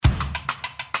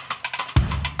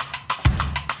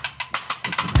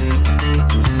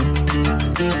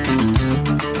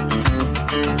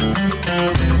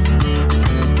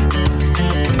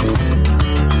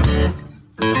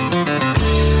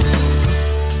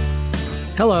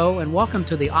Hello, and welcome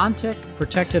to the ONTIC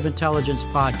Protective Intelligence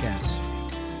Podcast.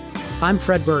 I'm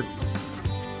Fred Burton,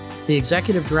 the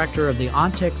Executive Director of the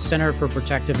ONTIC Center for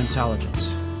Protective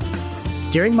Intelligence.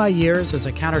 During my years as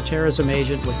a counterterrorism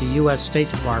agent with the U.S.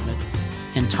 State Department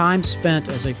and time spent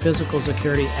as a physical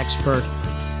security expert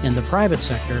in the private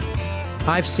sector,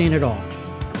 I've seen it all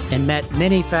and met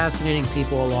many fascinating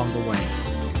people along the way.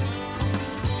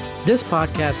 This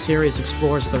podcast series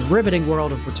explores the riveting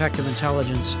world of protective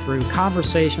intelligence through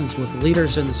conversations with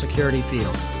leaders in the security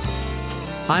field.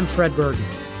 I'm Fred Burton,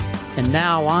 and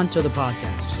now on to the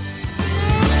podcast.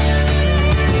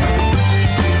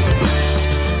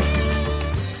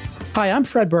 Hi, I'm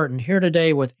Fred Burton, here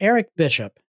today with Eric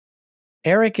Bishop.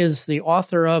 Eric is the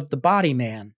author of The Body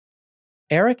Man.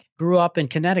 Eric grew up in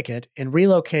Connecticut and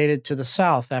relocated to the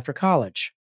South after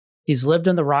college. He's lived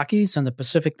in the Rockies and the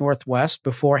Pacific Northwest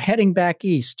before heading back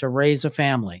east to raise a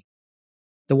family.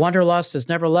 The wanderlust has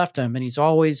never left him, and he's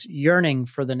always yearning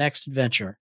for the next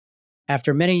adventure.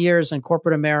 After many years in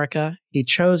corporate America, he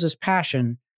chose his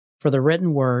passion for the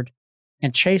written word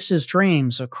and chased his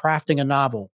dreams of crafting a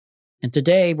novel. And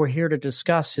today we're here to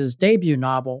discuss his debut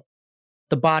novel,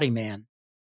 The Body Man.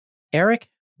 Eric,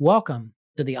 welcome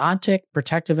to the ONTIC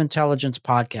Protective Intelligence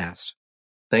Podcast.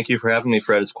 Thank you for having me,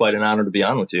 Fred. It's quite an honor to be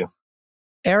on with you.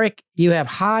 Eric, you have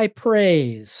high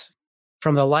praise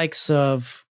from the likes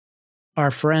of our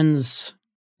friends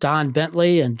Don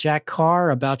Bentley and Jack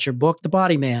Carr about your book, The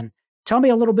Body Man. Tell me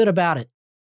a little bit about it.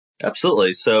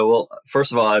 Absolutely. So,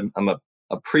 first of all, I'm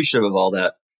appreciative of all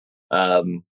that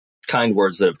kind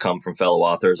words that have come from fellow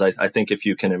authors. I think if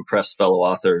you can impress fellow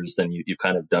authors, then you've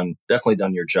kind of definitely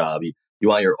done your job. You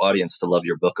want your audience to love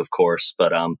your book, of course,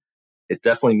 but it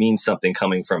definitely means something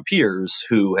coming from peers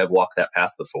who have walked that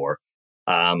path before.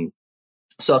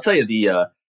 So I'll tell you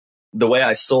the way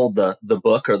I sold the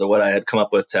book, or the what I had come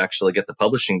up with to actually get the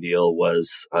publishing deal,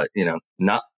 was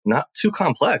not too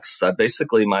complex.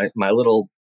 Basically, my little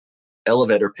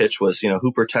elevator pitch was,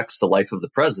 who protects the life of the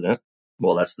president?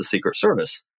 Well, that's the Secret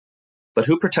Service. But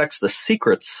who protects the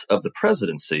secrets of the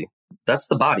presidency? That's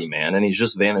the body man, and he's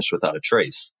just vanished without a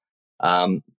trace.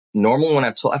 Normally, when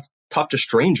I've talked to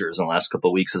strangers in the last couple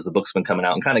of weeks as the book's been coming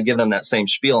out and kind of giving them that same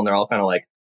spiel, and they're all kind of like,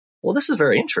 well, this is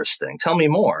very interesting. Tell me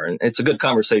more. And it's a good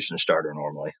conversation starter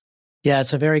normally. Yeah,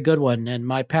 it's a very good one. In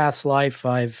my past life,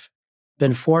 I've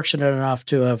been fortunate enough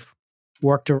to have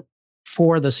worked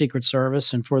for the Secret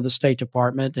Service and for the State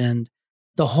Department, and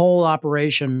the whole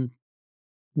operation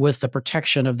with the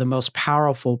protection of the most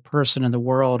powerful person in the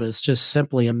world is just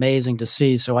simply amazing to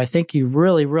see. So I think you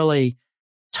really, really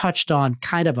touched on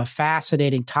kind of a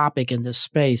fascinating topic in this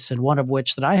space, and one of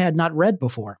which that I had not read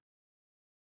before.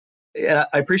 Yeah,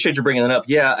 I appreciate you bringing that up.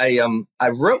 Yeah, I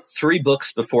wrote 3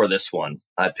 books before this one.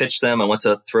 I pitched them. I went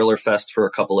to Thriller Fest for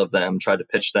a couple of them, tried to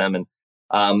pitch them,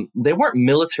 and they weren't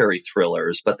military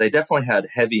thrillers, but they definitely had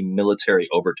heavy military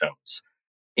overtones.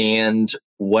 And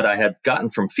what I had gotten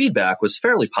from feedback was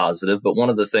fairly positive, but one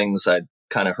of the things I'd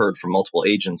kind of heard from multiple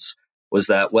agents was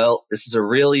that, well, this is a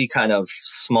really kind of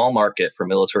small market for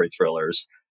military thrillers,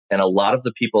 and a lot of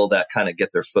the people that kind of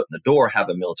get their foot in the door have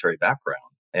a military background.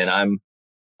 And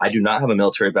I do not have a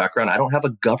military background. I don't have a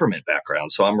government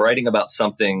background. So I'm writing about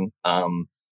something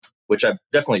which I've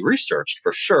definitely researched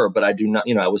for sure, but I do not,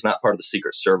 I was not part of the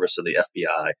Secret Service or the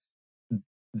FBI.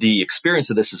 The experience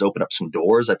of this has opened up some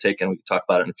doors I've taken. We can talk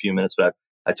about it in a few minutes, but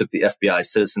I took the FBI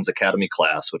Citizens Academy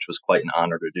class, which was quite an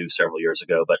honor to do several years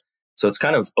ago. But so it's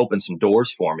kind of opened some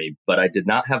doors for me, but I did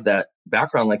not have that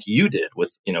background like you did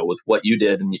with what you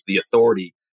did and the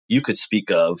authority you could speak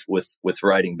of with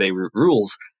writing Beirut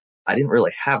Rules. I didn't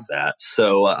really have that.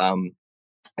 So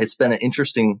it's been an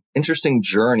interesting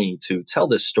journey to tell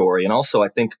this story. And also, I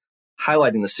think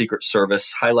highlighting the Secret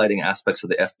Service, highlighting aspects of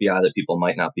the FBI that people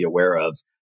might not be aware of.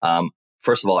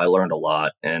 First of all, I learned a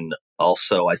lot. And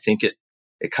also, I think it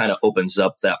kind of opens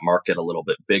up that market a little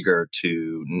bit bigger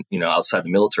to, outside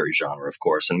the military genre, of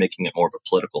course, and making it more of a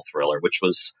political thriller,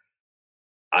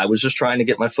 I was just trying to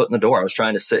get my foot in the door. I was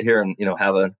trying to sit here and,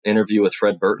 have an interview with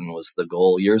Fred Burton was the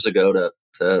goal years ago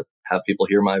to have people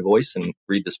hear my voice and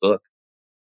read this book.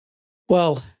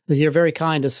 Well, you're very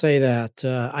kind to say that.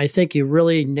 I think you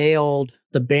really nailed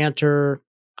the banter.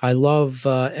 I love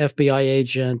FBI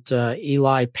agent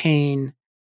Eli Payne,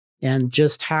 and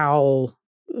just how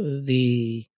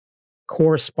the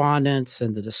correspondence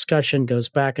and the discussion goes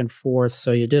back and forth.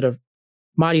 So you did a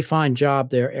mighty fine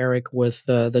job there, Eric, with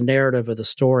the narrative of the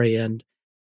story.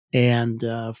 And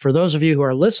for those of you who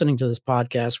are listening to this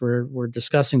podcast, we're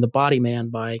discussing The Body Man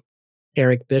by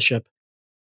Eric Bishop.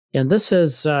 And this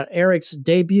is Eric's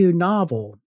debut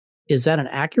novel. Is that an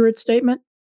accurate statement?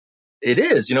 It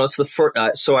is. It's the first.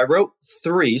 So I wrote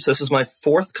three. So this is my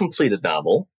fourth completed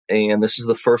novel, and this is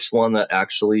the first one that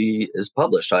actually is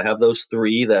published. I have those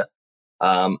three that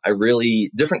I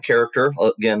really different character.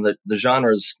 Again, the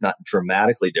genre is not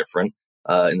dramatically different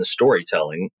in the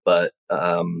storytelling, but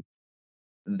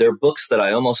they're books that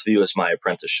I almost view as my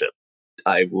apprenticeship.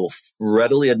 I will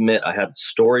readily admit I had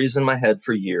stories in my head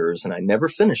for years, and I never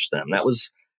finished them. That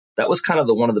was kind of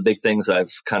one of the big things that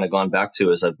I've kind of gone back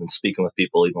to as I've been speaking with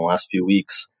people even the last few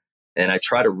weeks. And I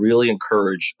try to really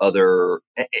encourage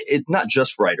not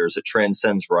just writers, it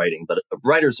transcends writing, but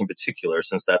writers in particular,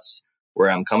 since that's where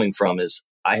I'm coming from, is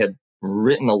I had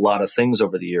written a lot of things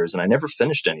over the years and I never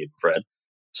finished any of them, Fred.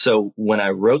 So when I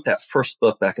wrote that first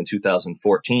book back in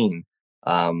 2014,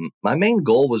 my main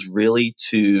goal was really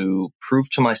to prove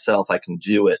to myself I can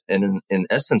do it. And in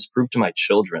essence, prove to my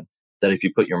children that if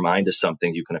you put your mind to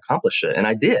something, you can accomplish it. And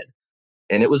I did.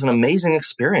 And it was an amazing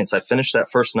experience. I finished that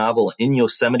first novel in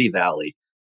Yosemite Valley,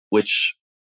 which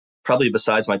probably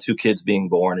besides my two kids being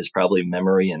born is probably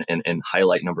memory and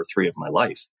highlight number 3 of my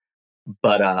life.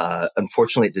 But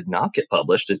unfortunately, it did not get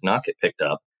published, did not get picked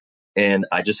up. And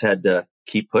I just had to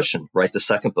keep pushing, write the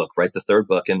second book, write the third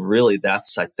book. And really, I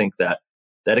think that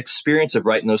experience of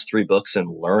writing those 3 books and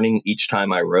learning each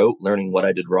time I wrote, learning what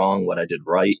I did wrong, what I did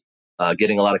right,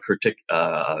 getting a lot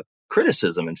of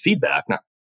criticism and feedback, not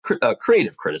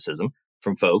creative criticism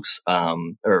from folks,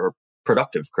 or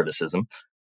productive criticism.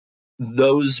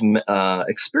 Those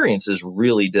experiences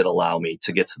really did allow me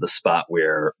to get to the spot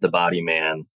where The Body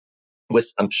Man,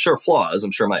 with, I'm sure, flaws,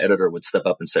 I'm sure my editor would step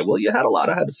up and say, well, you had a lot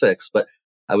I had to fix, but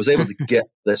I was able to get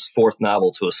this fourth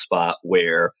novel to a spot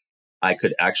where I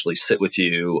could actually sit with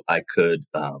you. I could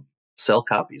sell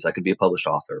copies. I could be a published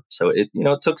author. So it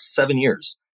took 7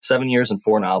 years and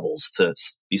 4 novels to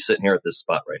be sitting here at this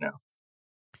spot right now.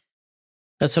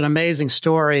 That's an amazing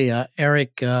story,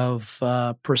 Eric, of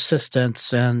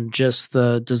persistence and just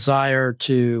the desire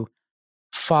to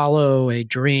follow a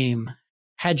dream.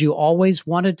 Had you always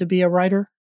wanted to be a writer?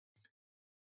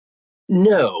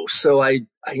 No. So I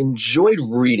enjoyed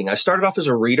reading. I started off as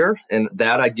a reader, and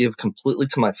that I give completely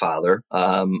to my father.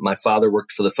 My father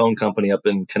worked for the phone company up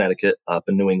in Connecticut, up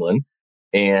in New England,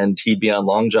 and he'd be on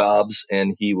long jobs,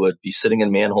 and he would be sitting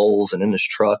in manholes and in his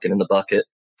truck and in the bucket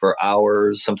for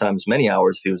hours, sometimes many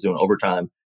hours if he was doing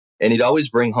overtime. And he'd always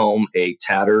bring home a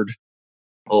tattered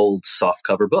old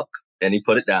softcover book, and he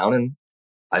put it down, and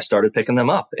I started picking them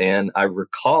up. And I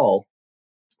recall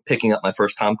picking up my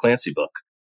first Tom Clancy book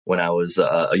when I was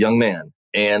a young man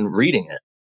and reading it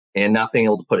and not being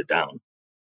able to put it down.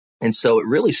 And so it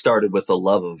really started with a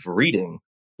love of reading,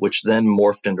 which then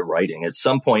morphed into writing. At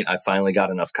some point, I finally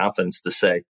got enough confidence to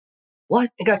say, well, I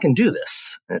think I can do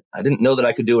this. I didn't know that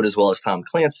I could do it as well as Tom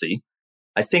Clancy.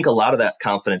 I think a lot of that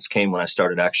confidence came when I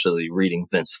started actually reading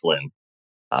Vince Flynn.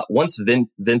 Once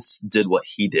Vince did what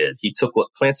he did, he took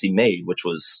what Clancy made, which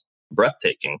was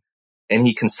breathtaking, and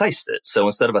he concised it. So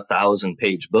instead of a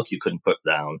 1,000-page book you couldn't put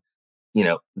down,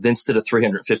 Vince did a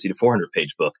 350 to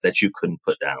 400-page book that you couldn't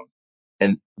put down.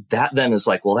 And that then is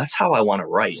like, well, that's how I want to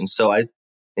write. And so and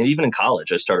even in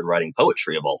college, I started writing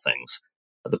poetry of all things.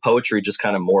 The poetry just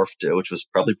kind of morphed, which was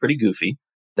probably pretty goofy.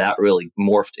 That really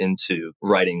morphed into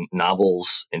writing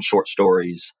novels and short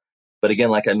stories. But again,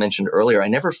 like I mentioned earlier, I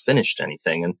never finished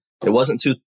anything. And it wasn't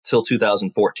till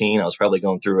 2014. I was probably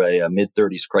going through a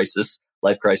mid-30s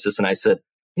life crisis. And I said,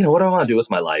 what do I want to do with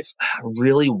my life? I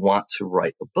really want to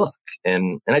write a book.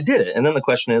 And I did it. And then the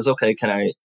question is, okay, can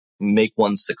I make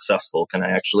one successful? Can I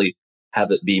actually have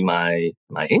it be my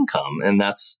income? And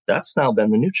that's now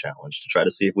been the new challenge, to try to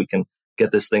see if we can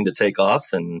get this thing to take off.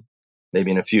 And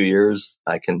maybe in a few years,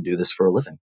 I can do this for a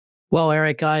living. Well,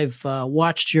 Eric, I've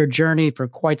watched your journey for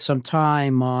quite some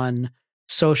time on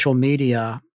social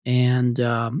media, and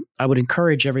I would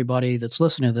encourage everybody that's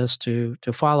listening to this to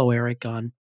follow Eric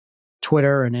on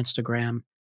Twitter and Instagram.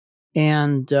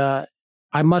 And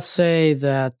I must say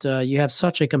that you have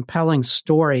such a compelling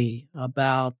story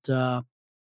about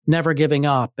never giving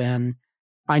up. And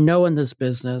I know in this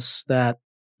business that,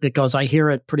 because I hear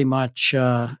it pretty much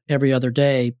every other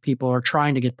day, people are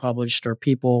trying to get published, or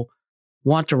people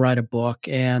want to write a book,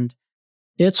 and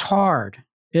it's hard.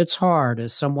 It's hard.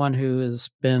 As someone who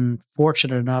has been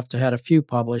fortunate enough to have a few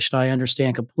published, I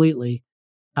understand completely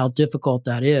how difficult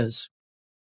that is.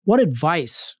 What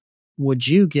advice would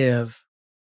you give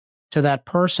to that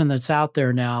person that's out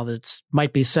there now that's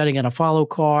might be sitting in a follow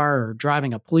car or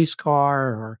driving a police car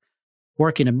or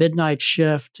working a midnight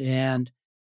shift, and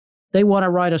they want to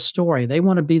write a story? They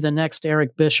want to be the next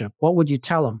Eric Bishop. What would you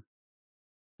tell them?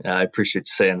 I appreciate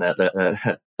you saying that.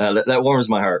 That warms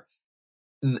my heart.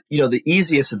 The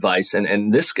easiest advice,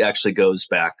 and this actually goes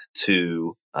back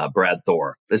to Brad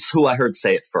Thor. This is who I heard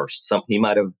say it first. He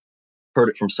might have heard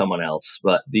it from someone else,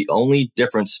 but the only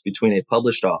difference between a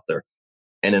published author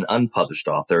and an unpublished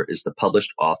author is the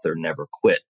published author never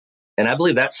quit. And I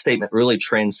believe that statement really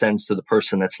transcends to the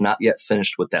person that's not yet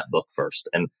finished with that book first.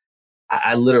 And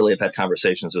I literally have had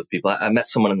conversations with people. I met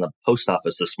someone in the post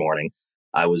office this morning.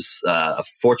 I was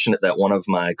fortunate that one of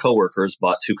my coworkers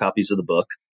bought 2 copies of the book,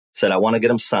 said, I want to get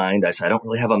them signed. I said, I don't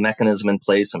really have a mechanism in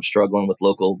place. I'm struggling with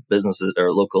local businesses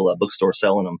or local bookstores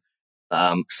selling them.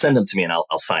 Send them to me and I'll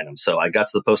sign them. So I got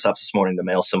to the post office this morning to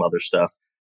mail some other stuff.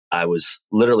 I was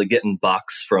literally getting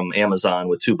box from Amazon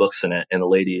with 2 books in it. And the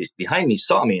lady behind me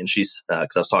saw me, and she's,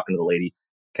 because I was talking to the lady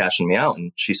cashing me out,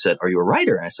 and she said, are you a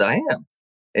writer? And I said, I am.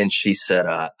 And she said,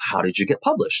 how did you get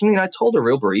published? And I told her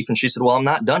real brief, and she said, well, I'm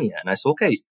not done yet. And I said,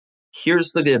 okay,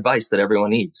 here's the advice that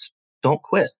everyone needs. Don't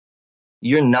quit.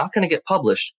 You're not going to get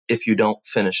published if you don't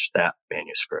finish that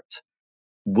manuscript.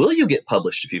 Will you get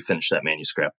published if you finish that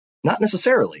manuscript? Not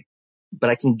necessarily, but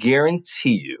I can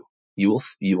guarantee you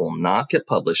will not get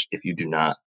published if you do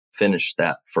not finish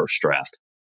that first draft.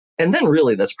 And then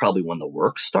really that's probably when the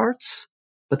work starts,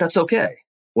 but that's okay.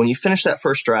 When you finish that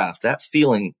first draft, that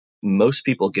feeling most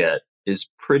people get is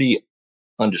pretty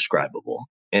undescribable.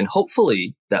 And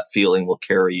hopefully that feeling will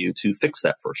carry you to fix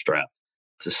that first draft,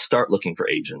 to start looking for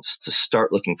agents, to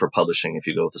start looking for publishing if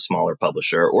you go with a smaller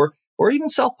publisher, or even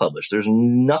self-publish. There's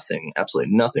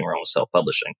absolutely nothing wrong with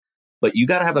self-publishing. But you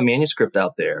got to have a manuscript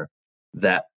out there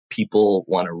that people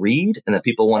want to read and that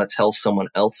people want to tell someone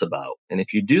else about. And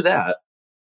if you do that,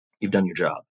 you've done your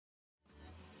job.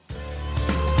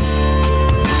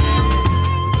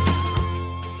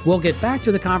 We'll get back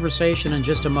to the conversation in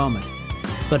just a moment.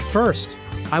 But first,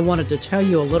 I wanted to tell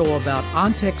you a little about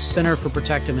ONTIC's Center for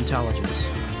Protective Intelligence.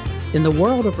 In the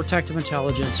world of protective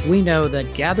intelligence, we know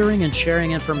that gathering and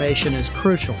sharing information is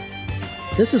crucial.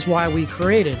 This is why we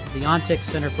created the ONTIC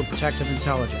Center for Protective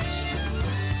Intelligence.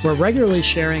 We're regularly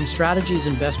sharing strategies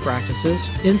and best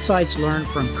practices, insights learned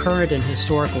from current and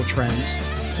historical trends,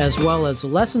 as well as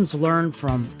lessons learned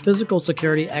from physical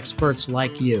security experts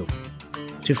like you.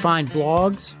 To find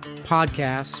blogs,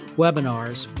 podcasts,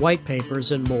 webinars, white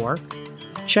papers, and more,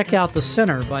 check out the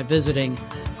center by visiting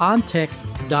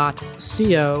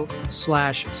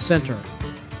ontic.co/center.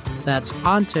 That's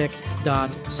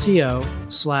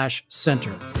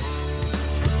ontic.co/center.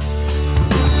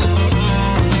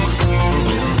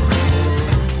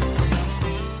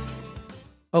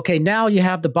 Okay, now you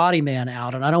have The Body Man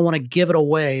out, and I don't want to give it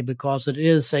away because it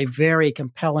is a very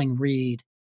compelling read.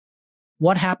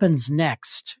 What happens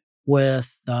next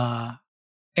with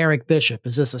Eric Bishop?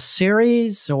 Is this a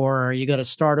series, or are you going to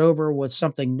start over with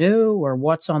something new, or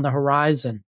what's on the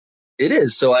horizon? It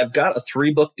is. So I've got a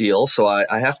 3-book deal. So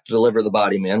I have to deliver The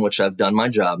Body Man, which I've done my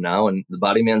job now. And The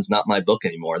Body Man's not my book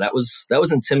anymore. That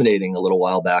was intimidating a little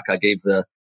while back. I gave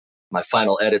my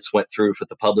final edits went through with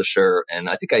the publisher. And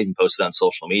I think I even posted on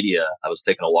social media. I was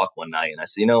taking a walk one night and I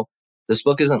said, this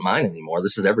book isn't mine anymore.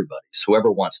 This is everybody's.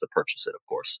 Whoever wants to purchase it, of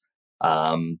course.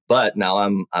 But now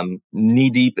I'm knee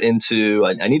deep into,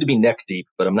 I need to be neck deep,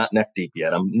 but I'm not neck deep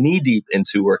yet. I'm knee deep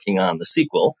into working on the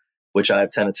sequel, which I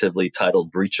have tentatively titled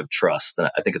Breach of Trust. And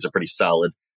I think it's a pretty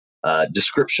solid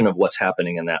description of what's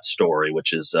happening in that story,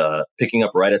 which is picking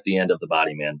up right at the end of The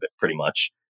Body Man, but pretty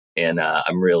much. And I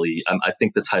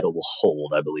think the title will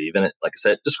hold, I believe. And it, like I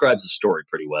said, it describes the story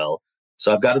pretty well.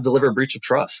 So I've got to deliver Breach of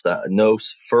Trust. No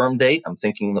firm date. I'm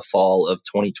thinking the fall of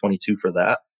 2022 for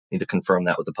that. Need to confirm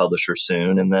that with the publisher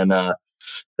soon. And then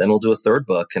we'll do a 3rd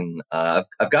book. And I've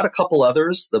got a couple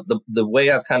others. The way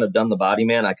I've kind of done The Body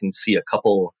Man, I can see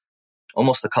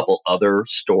almost a couple other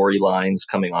storylines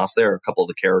coming off there, a couple of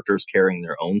the characters carrying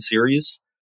their own series.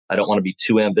 I don't want to be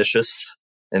too ambitious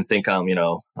and think I'm,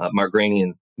 Mark Graney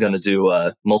and going to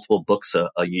do multiple books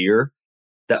a year.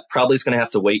 That probably is going to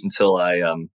have to wait until I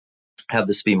have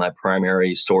this be my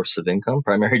primary source of income,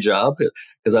 primary job,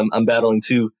 because I'm battling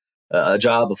a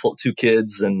job, 2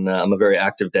 kids, and I'm a very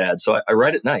active dad. So I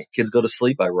write at night. Kids go to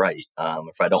sleep, I write.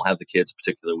 If I don't have the kids a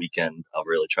particular weekend, I'll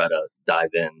really try to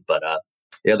dive in. But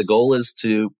the goal is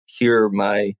to hear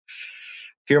my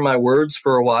words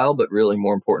for a while, but really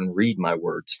more important, read my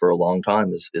words for a long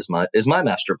time is my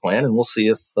master plan. And we'll see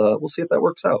if that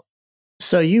works out.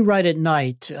 So you write at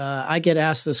night. I get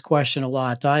asked this question a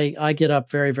lot. I get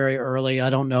up very, very early. I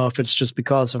don't know if it's just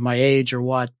because of my age or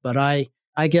what, but I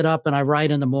get up and I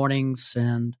write in the mornings,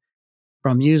 and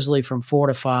usually from 4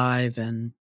 to 5,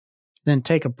 and then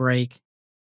take a break.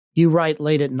 You write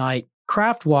late at night.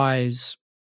 Craft-wise,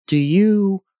 do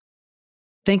you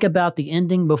think about the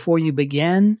ending before you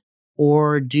begin,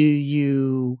 or do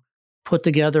you put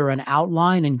together an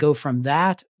outline and go from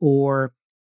that? Or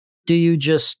do you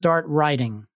just start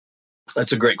writing?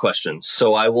 That's a great question.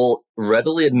 So I will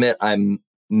readily admit I'm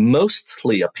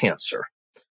mostly a pantser.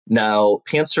 Now,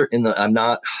 pantser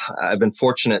I've been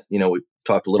fortunate, we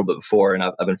talked a little bit before, and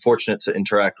I've been fortunate to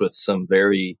interact with some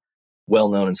very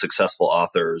well-known and successful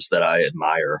authors that I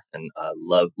admire and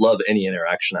love any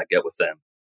interaction I get with them.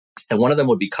 And one of them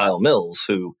would be Kyle Mills,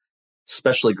 who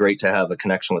especially great to have a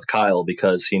connection with Kyle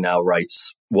because he now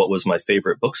writes what was my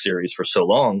favorite book series for so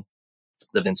long,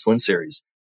 the Vince Flynn series.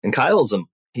 And Kyle's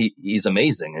he's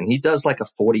amazing, and he does like a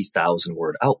 40,000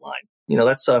 word outline.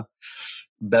 That's a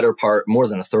better part, more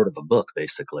than a third of a book,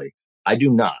 basically. I do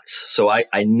not. So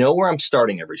I know where I'm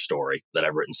starting every story that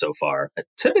I've written so far.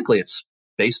 Typically, it's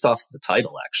based off the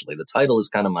title, actually. The title is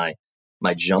kind of my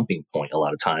jumping point a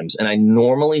lot of times. And I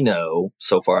normally know,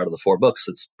 so far out of the 4 books,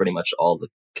 it's pretty much all the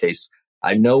case.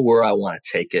 I know where I want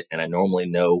to take it, and I normally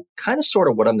know kind of sort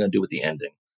of what I'm going to do with the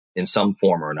ending in some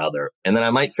form or another. And then I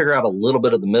might figure out a little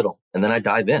bit of the middle, and then I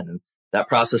dive in. And that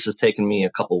process has taken me a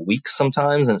couple weeks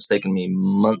sometimes, and it's taken me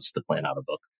months to plan out a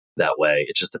book that way.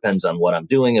 It just depends on what I'm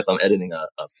doing. If I'm editing a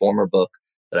former book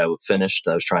that I finished,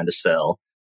 I was trying to sell.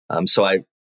 So I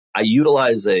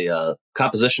utilize a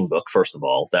composition book, first of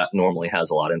all. That normally has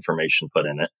a lot of information put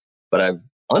in it. But I've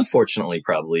unfortunately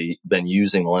probably been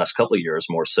using the last couple of years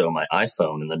more so my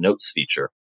iPhone and the notes feature.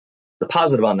 The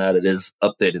positive on that, it is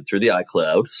updated through the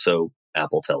iCloud, so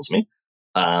Apple tells me.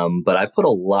 But I put a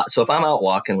lot. So if I'm out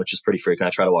walking, which is pretty frequent,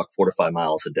 I try to walk 4 to 5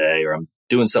 miles a day, or I'm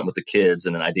doing something with the kids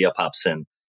and an idea pops in.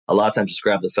 A lot of times just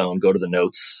grab the phone, go to the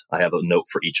notes. I have a note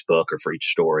for each book or for each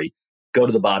story. Go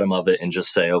to the bottom of it and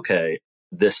just say, okay,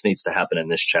 this needs to happen in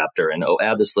this chapter, and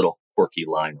add this little quirky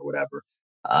line or whatever.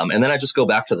 And then I just go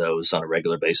back to those on a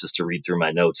regular basis to read through my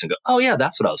notes and go, oh yeah,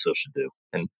 that's what I was supposed to do.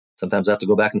 And sometimes I have to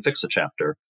go back and fix a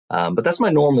chapter. But that's my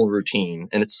normal routine.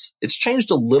 And it's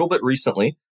changed a little bit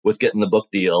recently with getting the book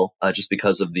deal, just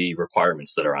because of the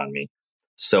requirements that are on me.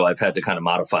 So I've had to kind of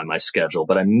modify my schedule,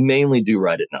 but I mainly do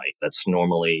write at night. That's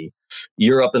normally,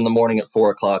 you're up in the morning at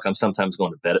 4:00. I'm sometimes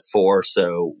going to bed at 4.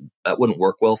 So that wouldn't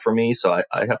work well for me. So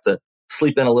I have to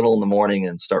sleep in a little in the morning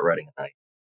and start writing at night.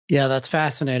 Yeah, that's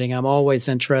fascinating. I'm always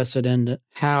interested in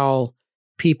how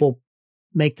people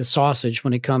make the sausage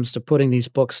when it comes to putting these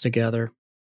books together.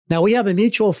 Now, we have a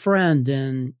mutual friend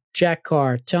in Jack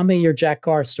Carr. Tell me your Jack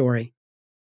Carr story.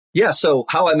 Yeah, so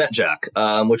how I met Jack,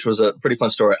 which was a pretty fun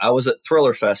story. I was at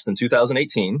Thriller Fest in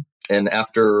 2018, and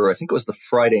after, I think it was the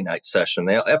Friday night session,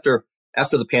 after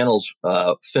the panels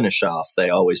finish off, they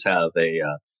always have a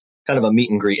kind of a meet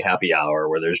and greet happy hour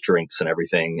where there's drinks and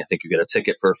everything. I think you get a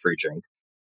ticket for a free drink.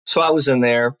 So I was in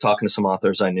there talking to some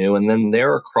authors I knew, and then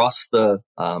there across the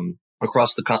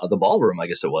ballroom, I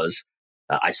guess it was,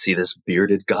 I see this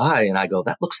bearded guy, and I go,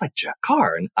 that looks like Jack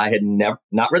Carr. And I had not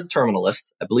read The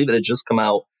Terminalist. I believe it had just come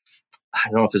out. I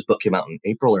don't know if his book came out in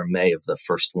April or May of the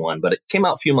first one, but it came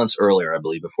out a few months earlier, I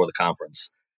believe, before the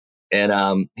conference.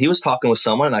 And he was talking with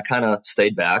someone, and I kind of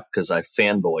stayed back because I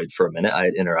fanboyed for a minute. I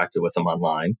had interacted with him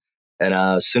online. And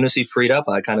as soon as he freed up,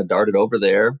 I kind of darted over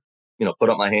there, put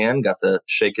up my hand, got to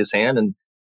shake his hand, and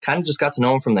kind of just got to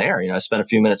know him from there. I spent a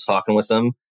few minutes talking with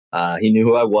him. He knew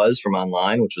who I was from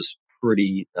online, which was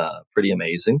pretty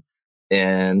amazing.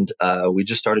 And we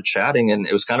just started chatting, and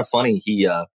it was kind of funny.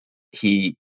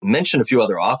 He mentioned a few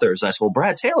other authors, and I said, well,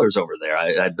 Brad Taylor's over there.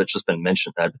 I'd just been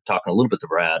mentioned. I'd been talking a little bit to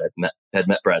Brad. Had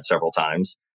met Brad several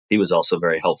times. He was also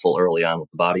very helpful early on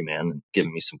with The Body Man and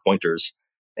giving me some pointers.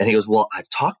 And he goes, well, I've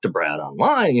talked to Brad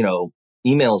online,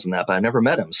 emails and that, but I never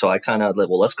met him. So I kind of,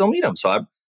 well, let's go meet him. So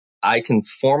I can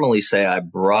formally say I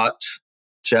brought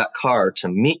Jack Carr to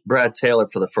meet Brad Taylor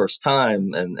for the first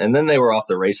time. And then they were off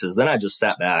the races. Then I just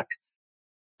sat back,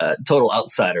 total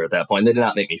outsider at that point. They did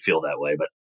not make me feel that way, but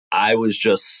I was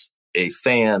just a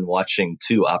fan watching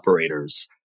two operators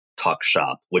talk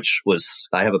shop, which was,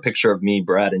 I have a picture of me,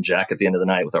 Brad, and Jack at the end of the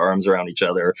night with our arms around each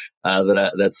other.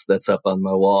 That's up on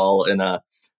my wall. And it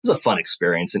was a fun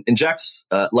experience. And Jack's,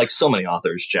 like so many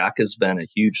authors, Jack has been a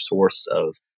huge source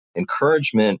of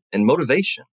encouragement and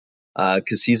motivation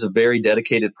because he's a very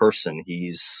dedicated person.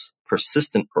 He's a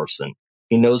persistent person.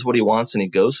 He knows what he wants and he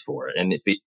goes for it. And if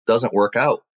it doesn't work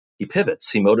out, he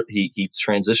pivots. He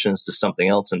transitions to something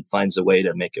else and finds a way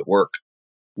to make it work,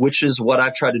 which is what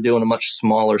I've tried to do on a much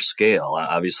smaller scale.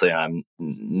 Obviously, I'm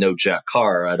no Jack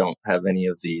Carr. I don't have any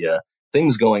of the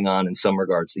things going on in some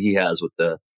regards that he has with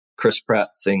the Chris Pratt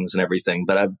things and everything,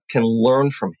 but I can learn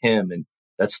from him. And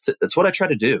that's what I try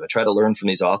to do. I try to learn from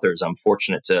these authors I'm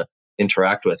fortunate to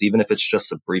interact with, even if it's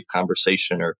just a brief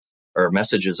conversation or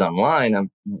messages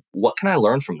online. What can I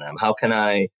learn from them? How can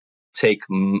I take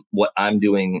what I'm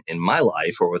doing in my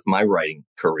life or with my writing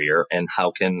career, and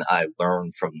how can I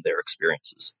learn from their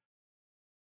experiences?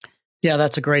 Yeah,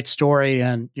 that's a great story,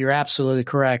 and you're absolutely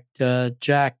correct.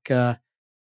 Jack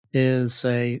is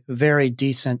a very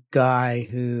decent guy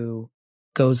who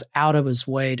goes out of his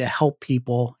way to help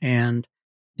people, and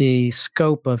the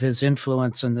scope of his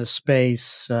influence in this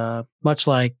space, much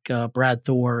like Brad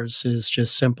Thor's, is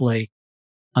just simply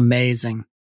amazing.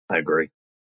 I agree.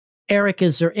 Eric,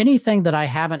 is there anything that I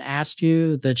haven't asked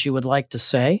you that you would like to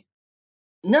say?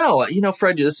 No,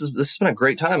 Fred, this has been a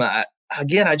great time. I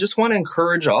just want to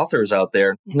encourage authors out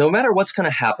there, no matter what's going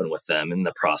to happen with them in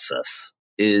the process,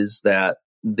 is that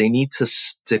they need to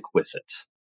stick with it.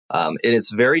 And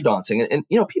it's very daunting. And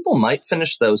people might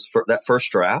finish that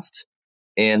first draft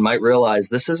and might realize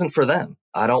this isn't for them.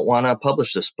 I don't want to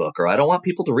publish this book, or I don't want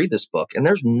people to read this book. And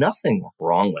there's nothing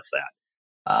wrong with that.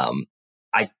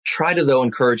 I try to, though,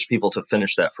 encourage people to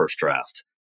finish that first draft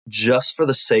just for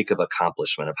the sake of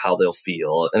accomplishment, of how they'll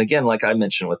feel. And again, like I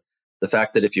mentioned with the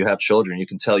fact that if you have children, you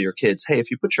can tell your kids, hey,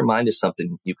 if you put your mind to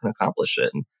something, you can accomplish it.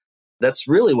 And that's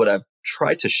really what I've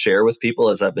tried to share with people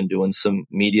as I've been doing some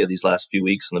media these last few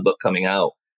weeks and the book coming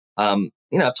out. I've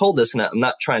told this, and I'm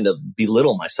not trying to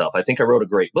belittle myself. I think I wrote a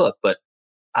great book, but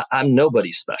I'm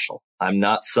nobody special. I'm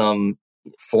not some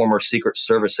former Secret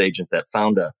Service agent that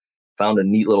found a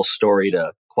neat little story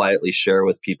to quietly share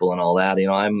with people and all that.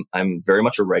 I'm very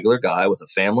much a regular guy with a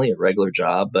family, a regular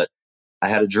job, but I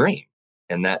had a dream.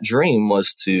 And that dream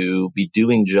was to be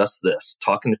doing just this,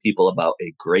 talking to people about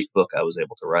a great book I was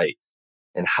able to write.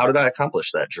 And how did I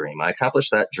accomplish that dream? I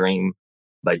accomplished that dream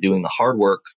by doing the hard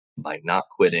work, by not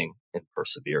quitting and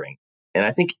persevering. And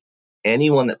I think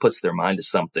anyone that puts their mind to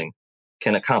something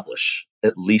can accomplish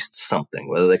at least something.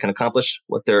 Whether they can accomplish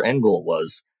what their end goal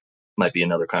was might be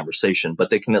another conversation, but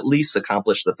they can at least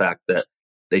accomplish the fact that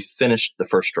they finished the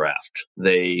first draft.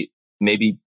 They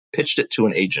maybe pitched it to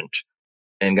an agent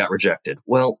and got rejected.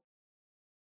 Well,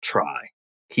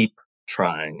 keep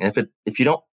trying. And if you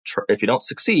don't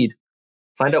succeed,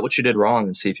 find out what you did wrong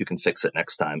and see if you can fix it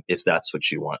next time, if that's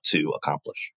what you want to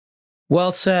accomplish.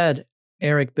 Well said,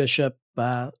 Eric Bishop.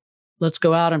 Let's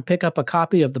go out and pick up a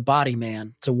copy of The Body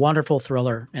Man. It's a wonderful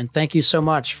thriller. And thank you so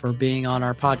much for being on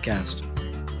our podcast.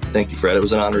 Thank you, Fred. It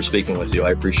was an honor speaking with you. I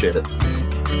appreciate it.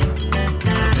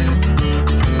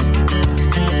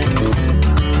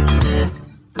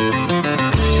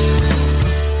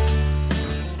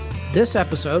 This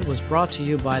episode was brought to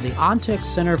you by the ONTIC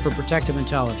Center for Protective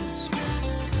Intelligence.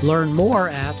 Learn more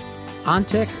at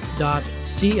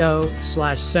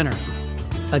ontic.co/center.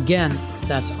 Again,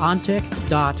 that's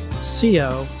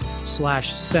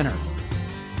ontic.co/center.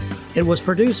 It was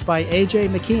produced by A.J.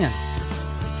 McKeon.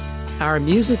 Our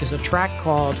music is a track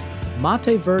called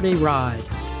Monteverde Ride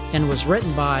and was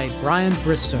written by Brian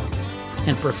Bristow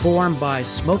and performed by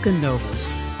Smokin'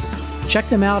 Novas. Check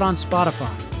them out on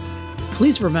Spotify.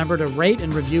 Please remember to rate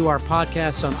and review our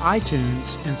podcast on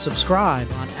iTunes and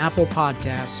subscribe on Apple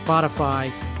Podcasts,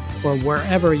 Spotify, or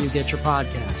wherever you get your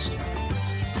podcast.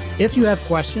 If you have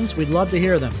questions, we'd love to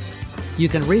hear them. You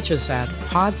can reach us at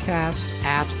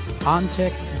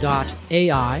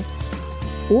podcast@ontic.ai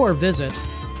or visit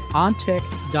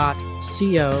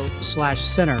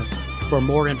ontic.co/center for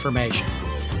more information.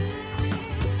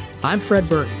 I'm Fred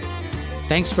Burton.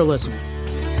 Thanks for listening.